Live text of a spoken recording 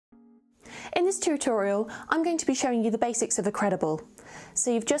In this tutorial, I'm going to be showing you the basics of Accredible.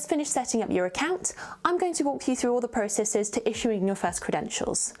 So you've just finished setting up your account. I'm going to walk you through all the processes to issuing your first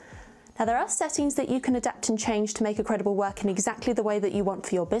credentials. Now there are settings that you can adapt and change to make Accredible work in exactly the way that you want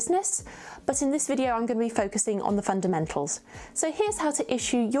for your business, but in this video I'm going to be focusing on the fundamentals. So here's how to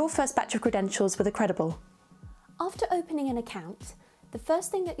issue your first batch of credentials with Accredible. After opening an account, the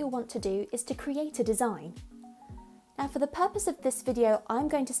first thing that you'll want to do is to create a design. Now for the purpose of this video, I'm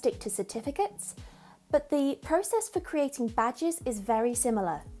going to stick to certificates, but the process for creating badges is very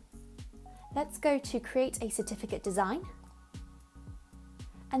similar. Let's go to create a certificate design,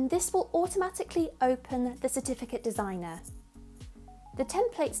 and this will automatically open the certificate designer. The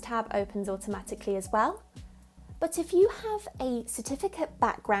templates tab opens automatically as well, but if you have a certificate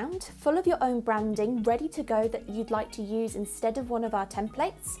background full of your own branding ready to go that you'd like to use instead of one of our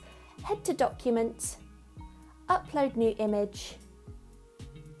templates, head to Document, Upload New Image,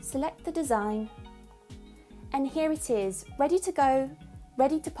 select the design, and here it is, ready to go,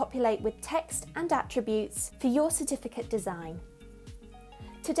 ready to populate with text and attributes for your certificate design.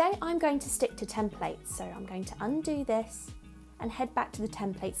 Today I'm going to stick to templates, so I'm going to undo this and head back to the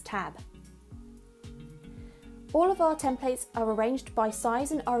Templates tab. All of our templates are arranged by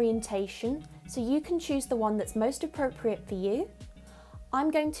size and orientation, so you can choose the one that's most appropriate for you. I'm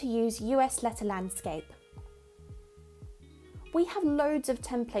going to use US letter landscape. We have loads of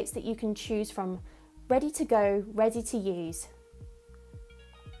templates that you can choose from, ready to go, ready to use.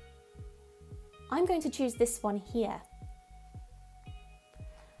 I'm going to choose this one here.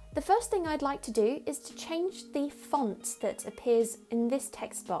 The first thing I'd like to do is to change the font that appears in this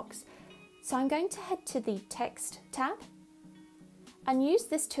text box. So I'm going to head to the Text tab and use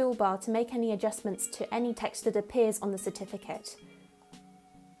this toolbar to make any adjustments to any text that appears on the certificate.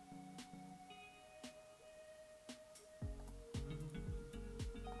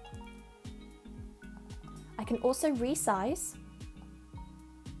 I can also resize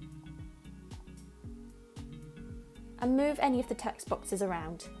and move any of the text boxes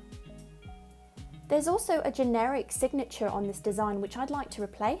around. There's also a generic signature on this design which I'd like to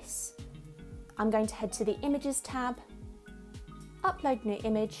replace. I'm going to head to the Images tab, Upload New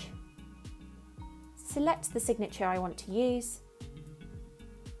Image, select the signature I want to use.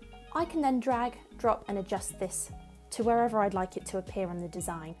 I can then drag, drop and adjust this to wherever I'd like it to appear on the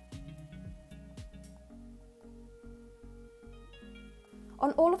design.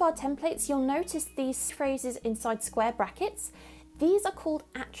 On all of our templates, you'll notice these phrases inside square brackets. These are called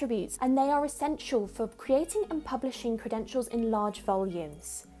attributes, and they are essential for creating and publishing credentials in large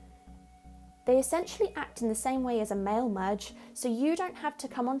volumes. They essentially act in the same way as a mail merge, so you don't have to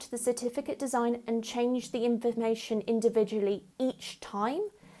come onto the certificate design and change the information individually each time.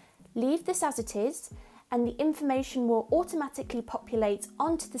 Leave this as it is, and the information will automatically populate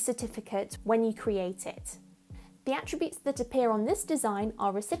onto the certificate when you create it. The attributes that appear on this design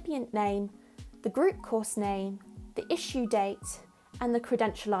are recipient name, the group course name, the issue date, and the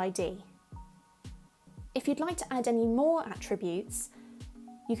credential ID. If you'd like to add any more attributes,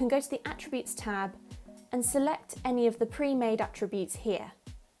 you can go to the Attributes tab and select any of the pre-made attributes here.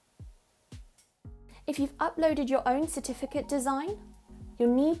 If you've uploaded your own certificate design,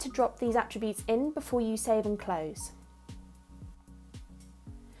 you'll need to drop these attributes in before you save and close.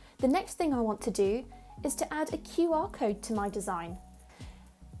 The next thing I want to do is to add a QR code to my design.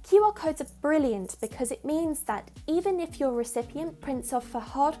 QR codes are brilliant because it means that even if your recipient prints off a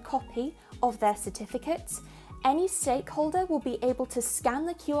hard copy of their certificate, any stakeholder will be able to scan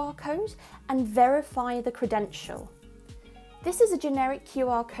the QR code and verify the credential. This is a generic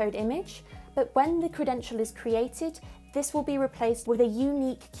QR code image, but when the credential is created, this will be replaced with a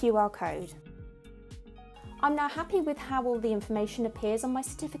unique QR code. I'm now happy with how all the information appears on my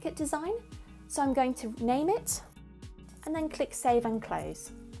certificate design, so I'm going to name it and then click Save and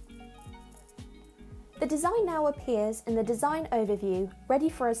Close. The design now appears in the design overview, ready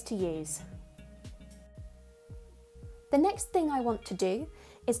for us to use. The next thing I want to do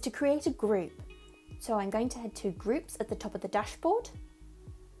is to create a group. So I'm going to head to Groups at the top of the dashboard.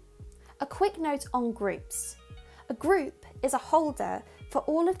 A quick note on groups. A group is a holder for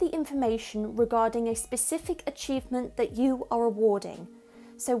all of the information regarding a specific achievement that you are awarding.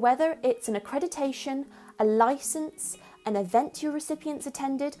 So whether it's an accreditation, a license, an event your recipients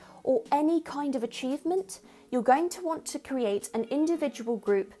attended, or any kind of achievement, you're going to want to create an individual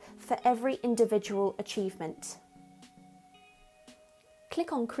group for every individual achievement.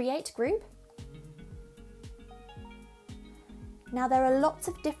 Click on Create Group. Now there are lots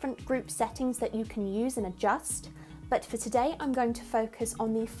of different group settings that you can use and adjust, but for today I'm going to focus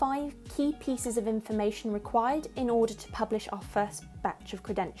on the 5 key pieces of information required in order to publish our first batch of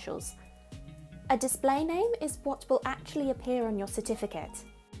credentials. A display name is what will actually appear on your certificate.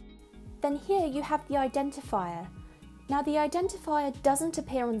 Then here you have the identifier. Now the identifier doesn't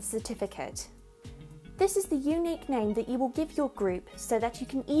appear on the certificate. This is the unique name that you will give your group so that you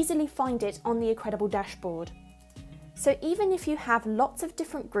can easily find it on the Accredible dashboard. So even if you have lots of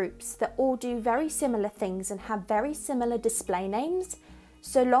different groups that all do very similar things and have very similar display names,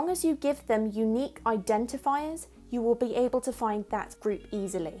 so long as you give them unique identifiers, you will be able to find that group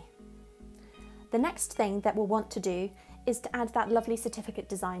easily. The next thing that we'll want to do is to add that lovely certificate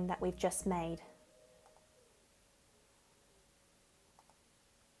design that we've just made,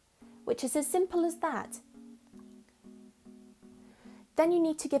 which is as simple as that. Then you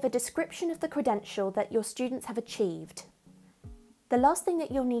need to give a description of the credential that your students have achieved. The last thing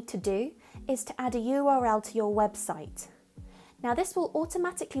that you'll need to do is to add a URL to your website. Now this will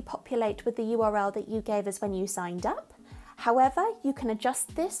automatically populate with the URL that you gave us when you signed up. However, you can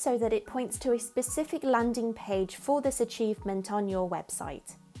adjust this so that it points to a specific landing page for this achievement on your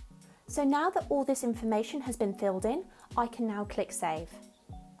website. So now that all this information has been filled in, I can now click Save.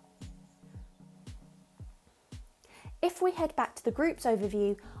 If we head back to the groups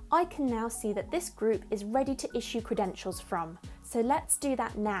overview, I can now see that this group is ready to issue credentials from. So let's do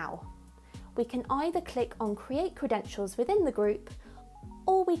that now. We can either click on Create Credentials within the group,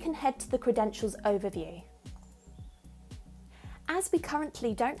 or we can head to the Credentials overview. As we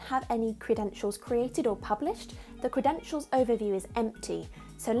currently don't have any credentials created or published, the credentials overview is empty,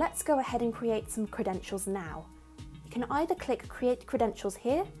 so let's go ahead and create some credentials now. You can either click Create Credentials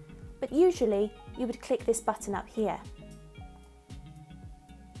here, but usually you would click this button up here.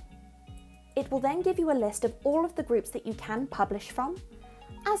 It will then give you a list of all of the groups that you can publish from.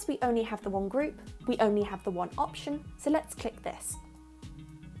 As we only have the one group, we only have the one option, so let's click this.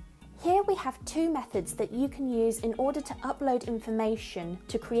 Here we have two methods that you can use in order to upload information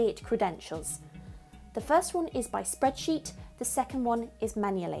to create credentials. The first one is by spreadsheet, the second one is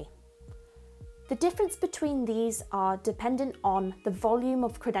manually. The difference between these are dependent on the volume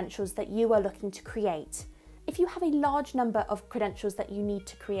of credentials that you are looking to create. If you have a large number of credentials that you need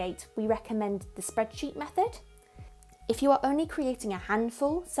to create, we recommend the spreadsheet method. If you are only creating a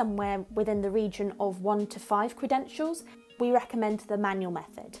handful, somewhere within the region of 1 to 5 credentials, we recommend the manual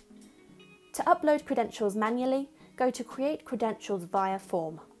method. To upload credentials manually, go to Create Credentials via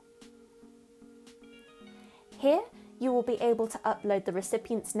Form. Here, you will be able to upload the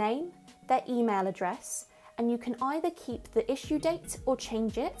recipient's name, their email address, and you can either keep the issue date or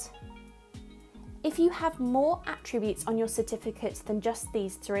change it. If you have more attributes on your certificate than just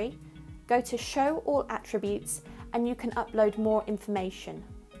these 3, go to Show All Attributes and you can upload more information.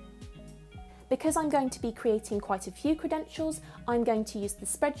 Because I'm going to be creating quite a few credentials, I'm going to use the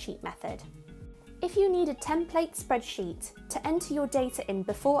spreadsheet method. If you need a template spreadsheet to enter your data in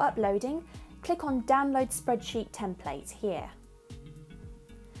before uploading, click on Download Spreadsheet Template here.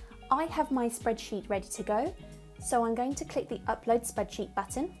 I have my spreadsheet ready to go, so I'm going to click the Upload Spreadsheet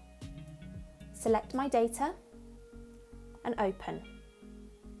button, select my data, and open.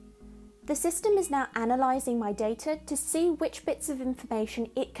 The system is now analysing my data to see which bits of information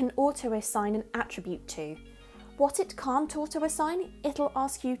it can auto-assign an attribute to. What it can't auto-assign, it'll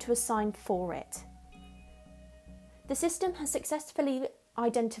ask you to assign for it. The system has successfully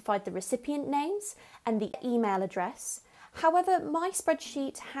identified the recipient names and the email address. However, my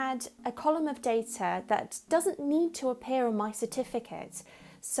spreadsheet had a column of data that doesn't need to appear on my certificate,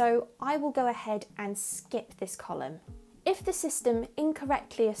 so I will go ahead and skip this column. If the system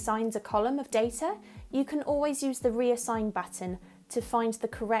incorrectly assigns a column of data, you can always use the Reassign button to find the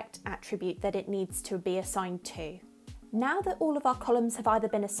correct attribute that it needs to be assigned to. Now that all of our columns have either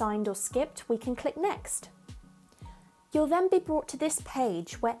been assigned or skipped, we can click Next. You'll then be brought to this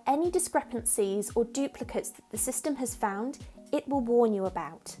page where any discrepancies or duplicates that the system has found, it will warn you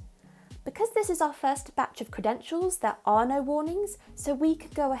about. Because this is our first batch of credentials, there are no warnings, so we can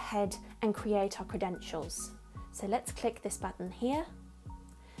go ahead and create our credentials. So let's click this button here.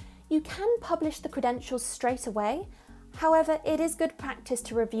 You can publish the credentials straight away. However, it is good practice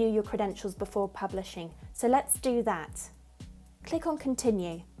to review your credentials before publishing, so let's do that. Click on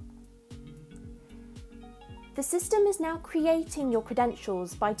Continue. The system is now creating your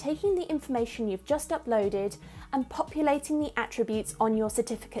credentials by taking the information you've just uploaded and populating the attributes on your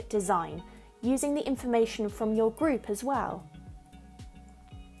certificate design, using the information from your group as well.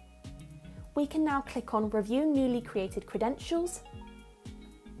 We can now click on Review Newly Created Credentials.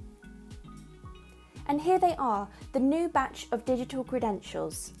 And here they are, the new batch of digital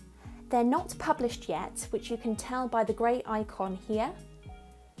credentials. They're not published yet, which you can tell by the grey icon here.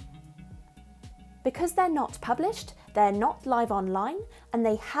 Because they're not published, They're not live online and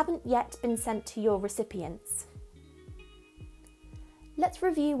they haven't yet been sent to your recipients. Let's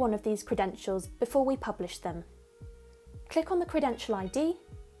review one of these credentials before we publish them. Click on the credential ID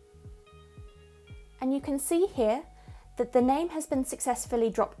and you can see here that the name has been successfully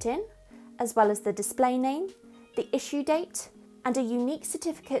dropped in, as well as the display name, the issue date, and a unique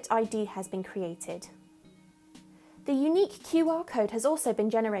certificate ID has been created. The unique QR code has also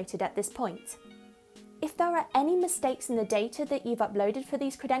been generated at this point. If there are any mistakes in the data that you've uploaded for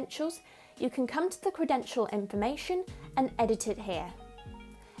these credentials, you can come to the credential information and edit it here.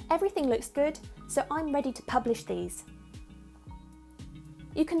 Everything looks good, so I'm ready to publish these.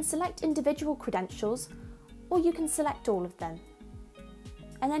 You can select individual credentials, or you can select all of them,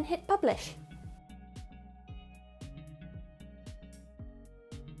 and then hit publish.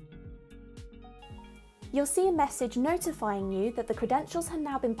 You'll see a message notifying you that the credentials have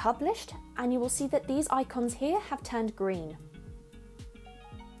now been published, and you will see that these icons here have turned green.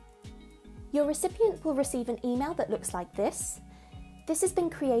 Your recipient will receive an email that looks like this. This has been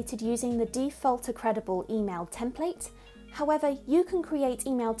created using the default Accredible email template. However, you can create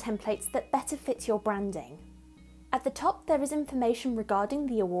email templates that better fit your branding. At the top, there is information regarding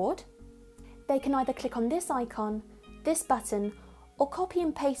the award. They can either click on this icon, this button, or copy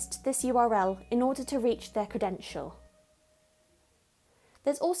and paste this URL in order to reach their credential.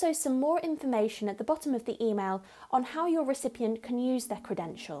 There's also some more information at the bottom of the email on how your recipient can use their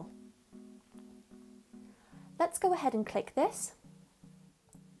credential. Let's go ahead and click this.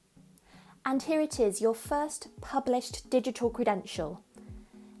 And here it is, your first published digital credential.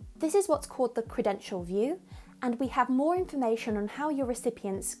 This is what's called the credential view, and we have more information on how your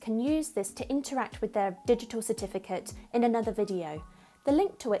recipients can use this to interact with their digital certificate in another video, the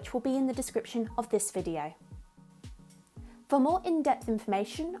link to which will be in the description of this video. For more in-depth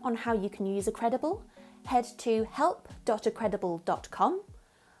information on how you can use Accredible, head to help.accredible.com,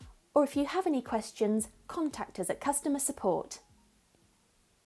 or if you have any questions, contact us at customer support.